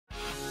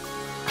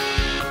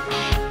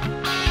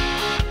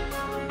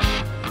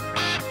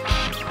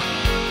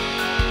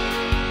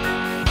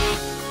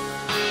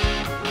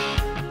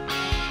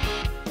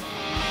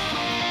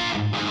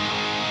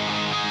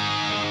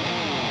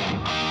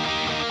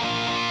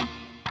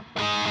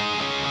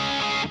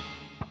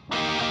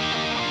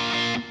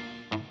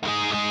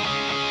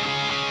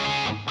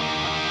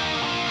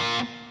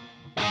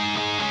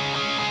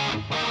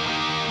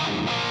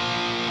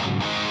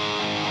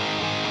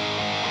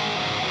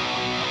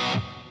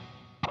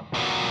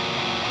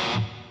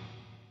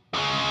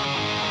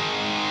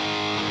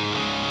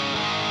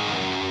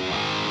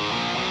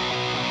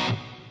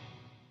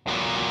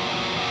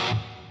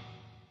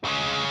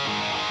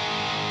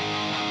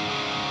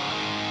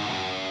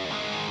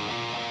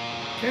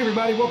Hey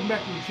everybody, welcome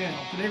back to the channel.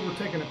 Today we're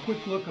taking a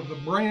quick look of the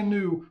brand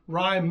new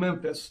Rye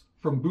Memphis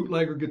from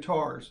Bootlegger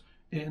Guitars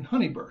in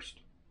Honeyburst.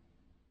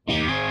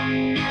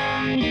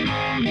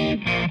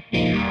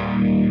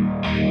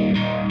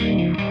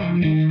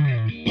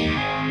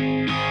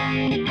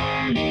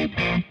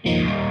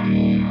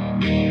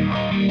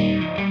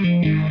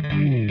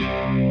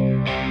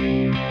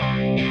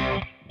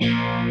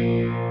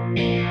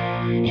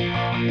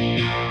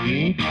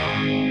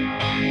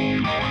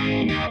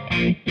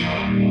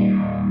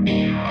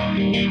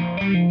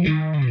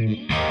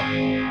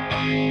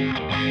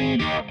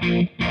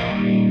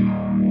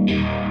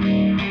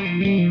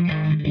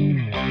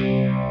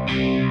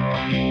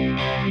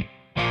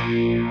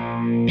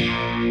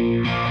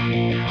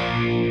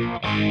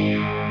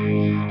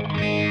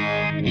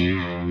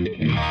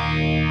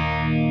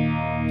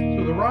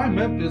 So the Rye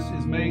Memphis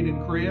is made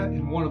in Korea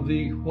in one of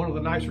the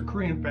nicer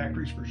Korean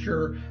factories for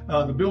sure.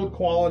 The build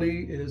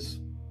quality is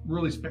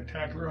really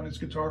spectacular on this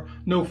guitar.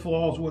 No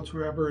flaws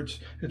whatsoever.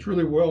 It's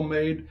really well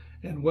made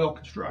and well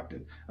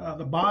constructed.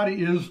 The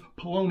body is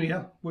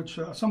Paulownia, which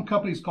some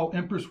companies call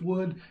Empress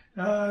wood.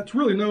 It's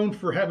really known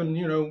for having,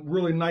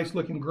 really nice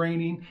looking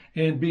graining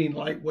and being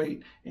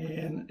lightweight.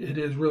 And it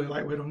is really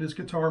lightweight on this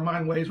guitar.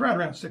 Mine weighs right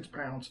around 6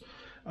 pounds.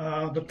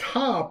 The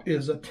top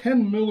is a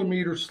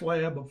 10mm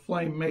slab of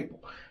flame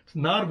maple. It's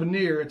not a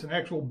veneer, it's an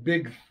actual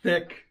big,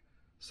 thick,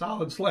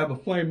 solid slab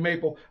of flame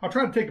maple. I'll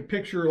try to take a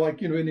picture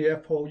like, in the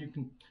F-hole, you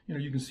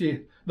can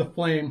see the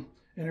flame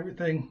and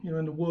everything,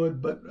 in the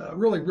wood, but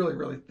really, really,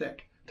 really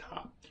thick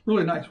top.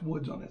 Really nice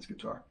woods on this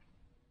guitar.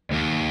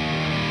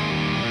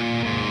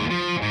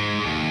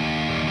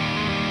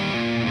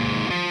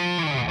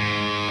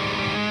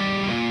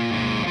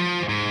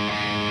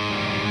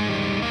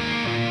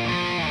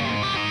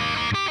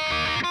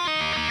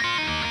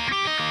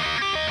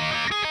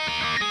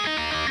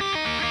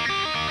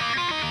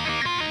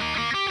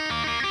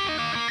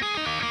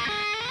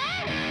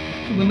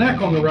 The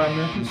neck on the Rye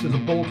Memphis is a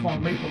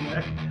bolt-on maple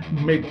neck,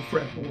 maple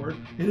fretboard.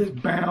 It is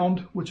bound,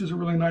 which is a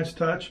really nice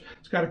touch.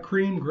 It's got a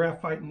cream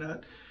graphite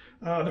nut.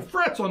 The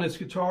frets on this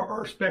guitar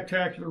are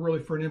spectacular, really,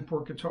 for an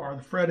import guitar.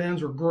 The fret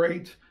ends are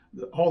great.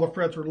 All the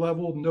frets are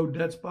leveled, no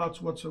dead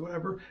spots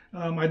whatsoever.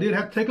 I did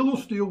have to take a little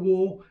steel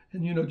wool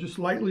and, just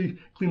lightly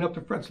clean up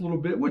the frets a little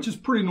bit, which is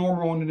pretty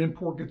normal on an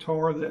import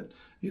guitar that,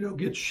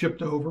 gets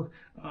shipped over.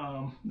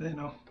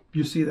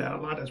 You see that a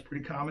lot. That's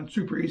pretty common.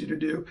 Super easy to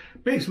do.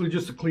 Basically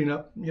just to clean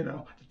up,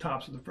 the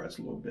tops of the frets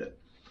a little bit.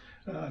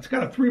 It's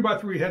got a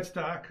 3x3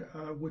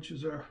 headstock, which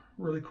is a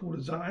really cool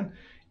design.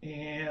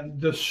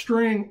 And the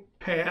string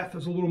path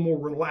is a little more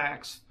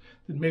relaxed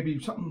than maybe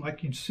something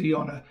like you'd see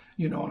on a,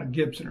 on a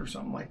Gibson or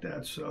something like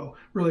that. So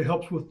really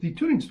helps with the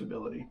tuning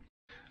stability.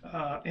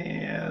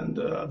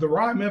 The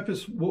Rye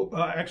Memphis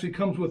actually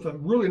comes with a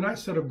really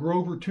nice set of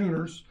Grover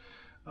tuners.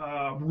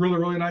 Really,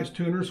 really nice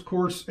tuners. Of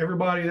course,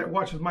 everybody that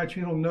watches my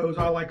channel knows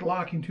I like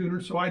locking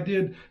tuners, so I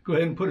did go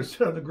ahead and put a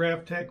set of the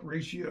Graphtec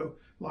ratio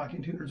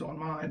locking tuners on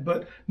mine,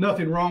 but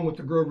nothing wrong with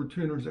the Grover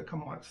tuners that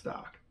come on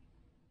stock.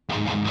 So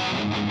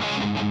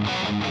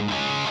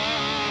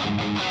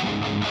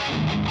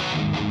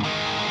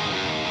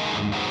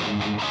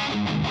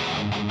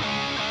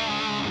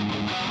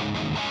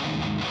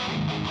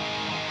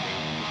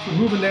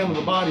moving down to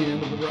the body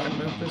end of the Rye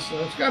Memphis,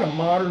 it's got a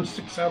modern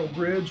 6-saddle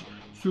bridge.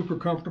 Super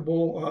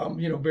comfortable,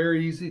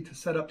 very easy to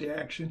set up the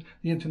action,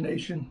 the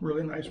intonation,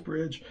 really nice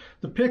bridge.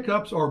 The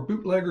pickups are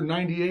Bootlegger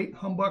 98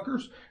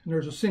 humbuckers, and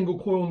there's a single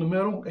coil in the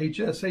middle,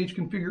 HSH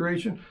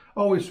configuration,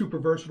 always super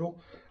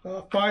versatile.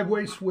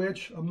 5-way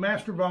switch, a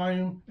master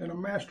volume, and a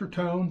master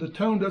tone. The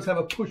tone does have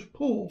a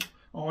push-pull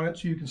on it,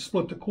 so you can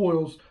split the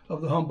coils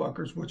of the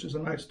humbuckers, which is a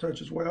nice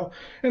touch as well.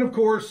 And of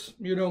course,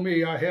 you know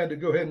me, I had to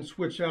go ahead and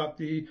switch out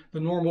the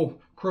normal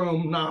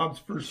chrome knobs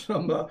for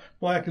some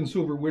black and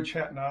silver witch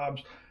hat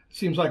knobs.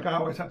 Seems like I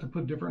always have to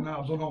put different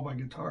knobs on all my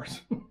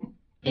guitars.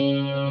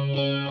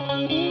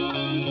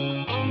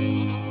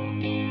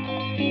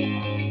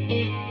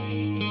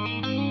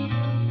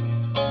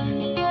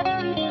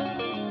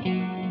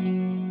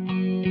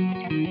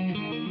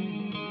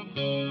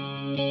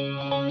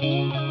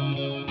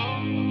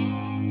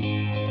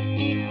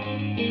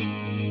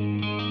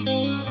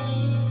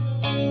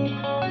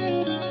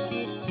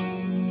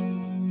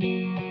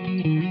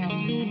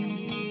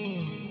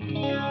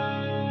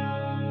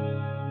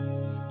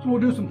 So we'll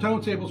do some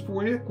tone samples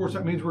for you. Of course,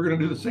 that means we're going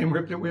to do the same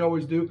riff that we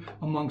always do,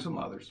 among some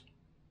others.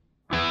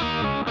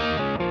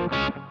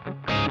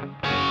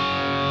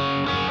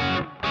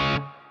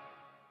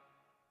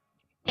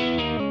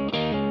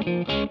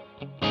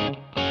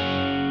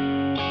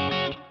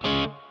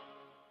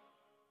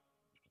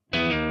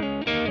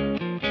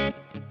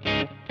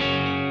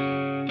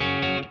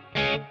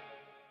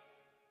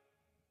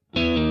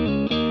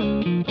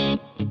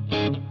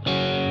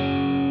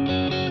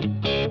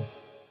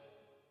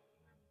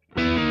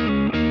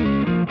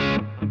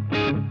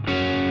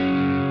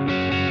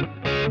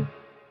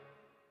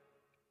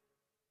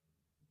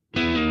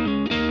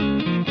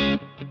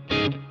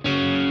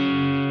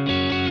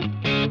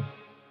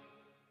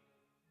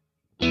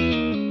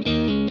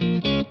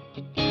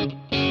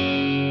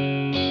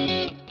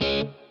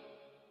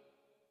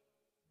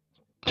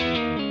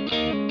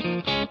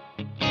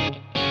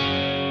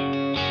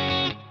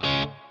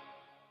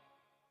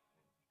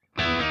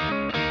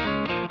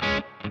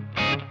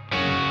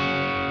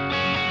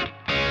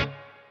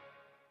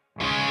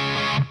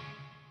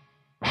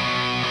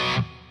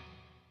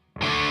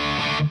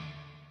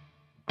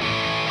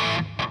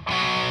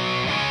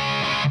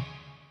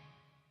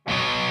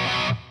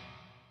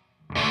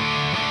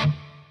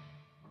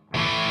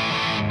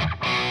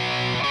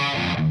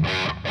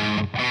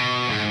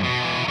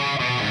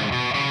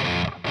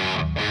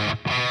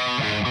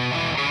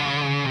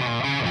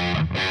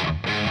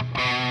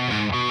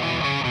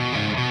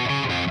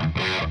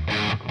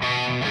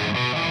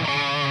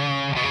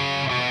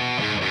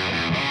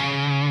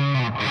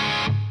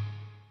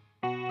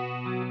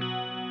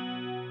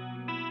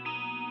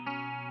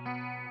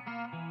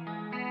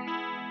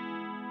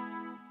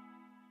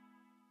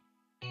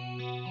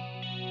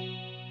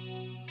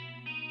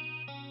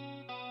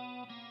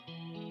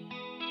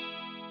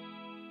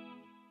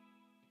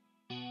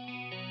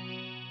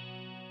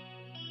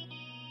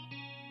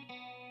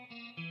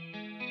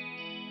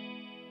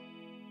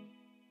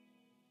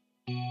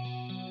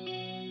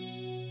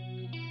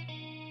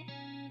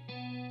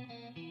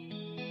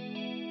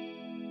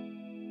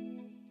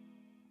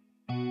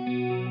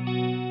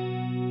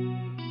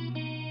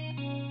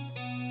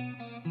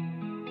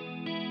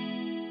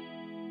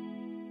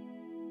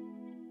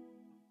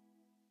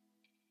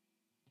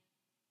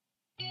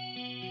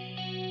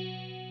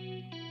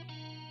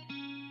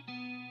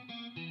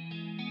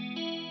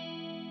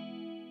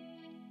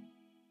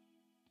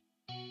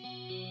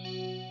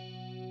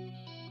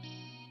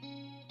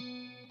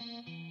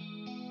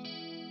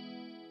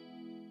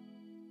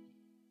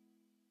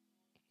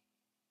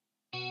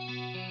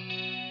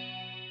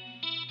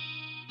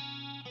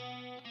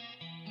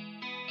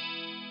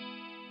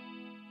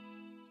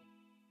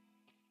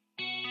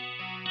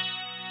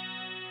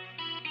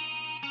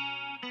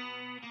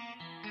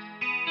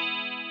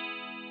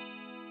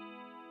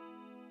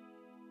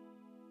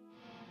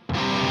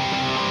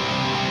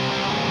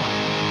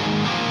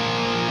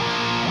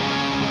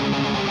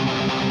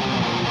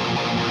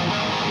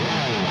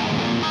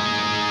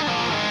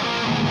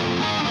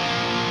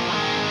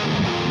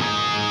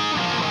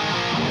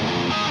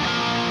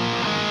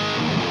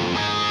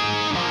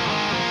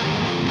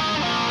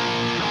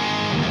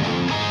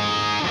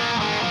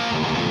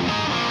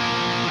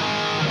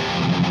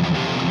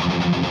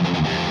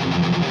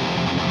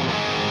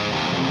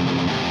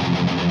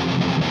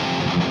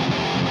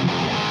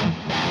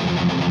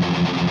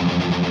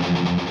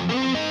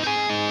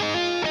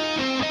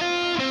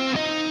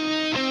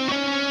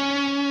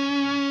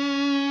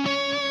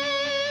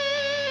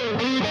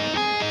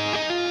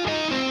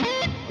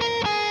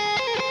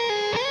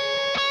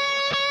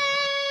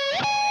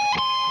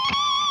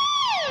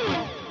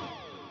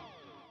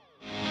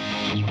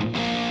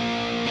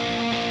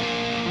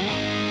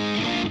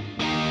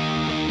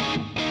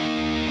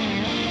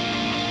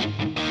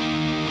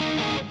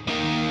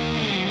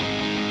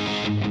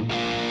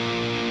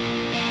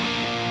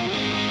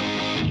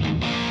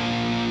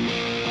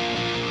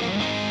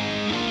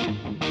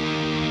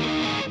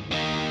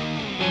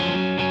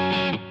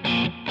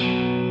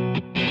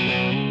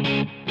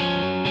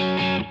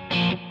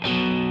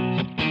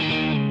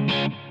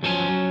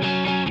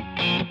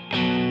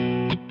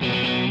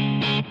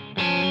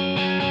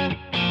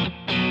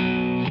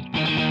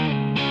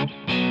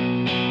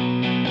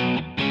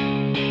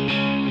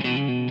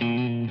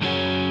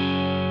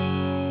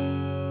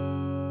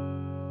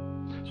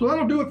 So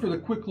that'll do it for the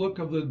quick look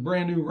of the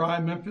brand new Rye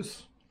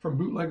Memphis from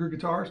Bootlegger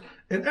Guitars.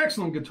 An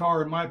excellent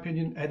guitar, in my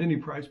opinion, at any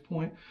price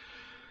point.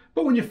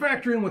 But when you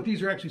factor in what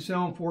these are actually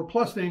selling for,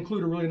 plus they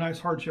include a really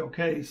nice hardshell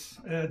case,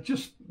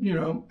 just, you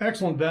know,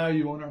 excellent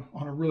value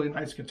on a really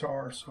nice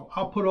guitar. So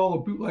I'll put all the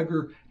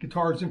Bootlegger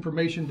Guitars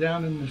information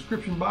down in the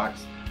description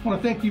box. I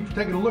want to thank you for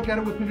taking a look at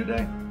it with me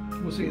today.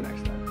 We'll see you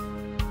next time.